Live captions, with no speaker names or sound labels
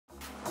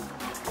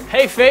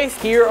Hey Faith,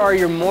 here are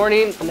your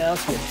morning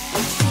announcements.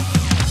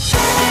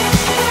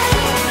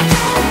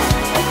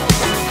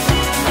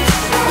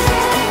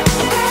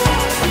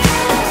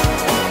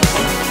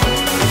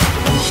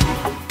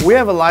 We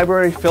have a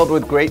library filled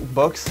with great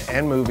books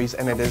and movies,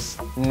 and it is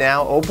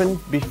now open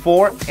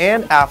before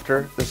and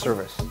after the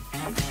service.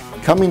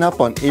 Coming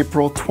up on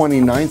April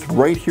 29th,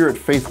 right here at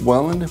Faith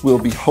Welland, we'll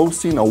be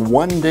hosting a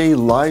one-day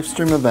live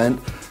stream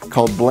event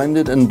called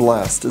Blended and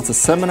Blessed. It's a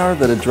seminar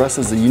that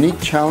addresses the unique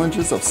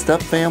challenges of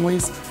step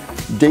families,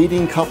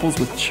 dating couples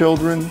with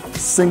children,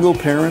 single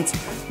parents,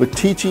 with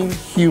teaching,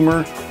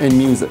 humor, and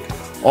music.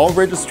 All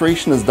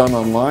registration is done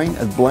online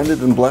at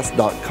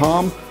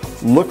blendedandblessed.com.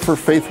 Look for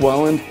Faith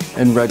Welland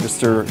and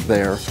register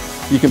there.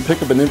 You can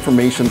pick up an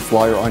information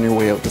flyer on your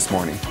way out this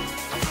morning.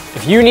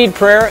 If you need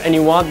prayer and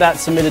you want that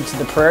submitted to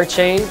the prayer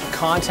chain,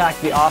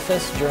 contact the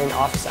office during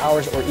office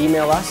hours or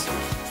email us.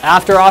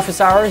 After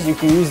office hours, you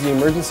can use the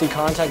emergency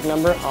contact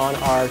number on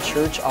our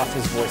church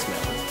office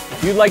voicemail.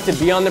 If you'd like to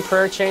be on the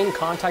prayer chain,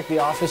 contact the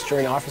office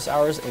during office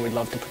hours and we'd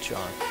love to put you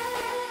on.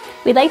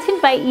 We'd like to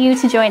invite you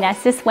to join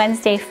us this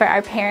Wednesday for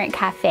our Parent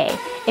Cafe.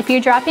 If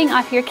you're dropping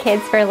off your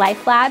kids for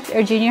Life Labs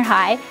or junior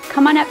high,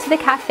 come on up to the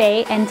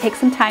cafe and take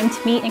some time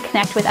to meet and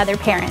connect with other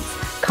parents.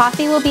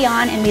 Coffee will be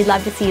on and we'd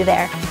love to see you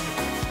there.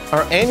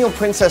 Our annual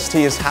Princess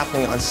Tea is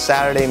happening on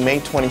Saturday,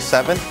 May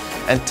 27th,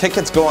 and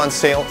tickets go on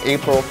sale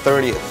April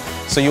 30th.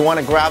 So you want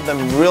to grab them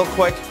real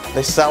quick.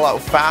 They sell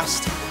out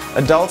fast.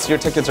 Adults, your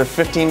tickets are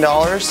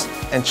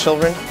 $15, and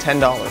children,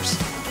 $10.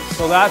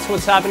 So that's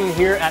what's happening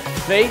here at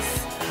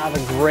Faith. Have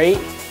a great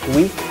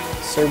week,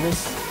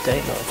 service,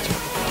 day. No,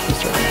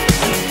 it's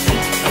true.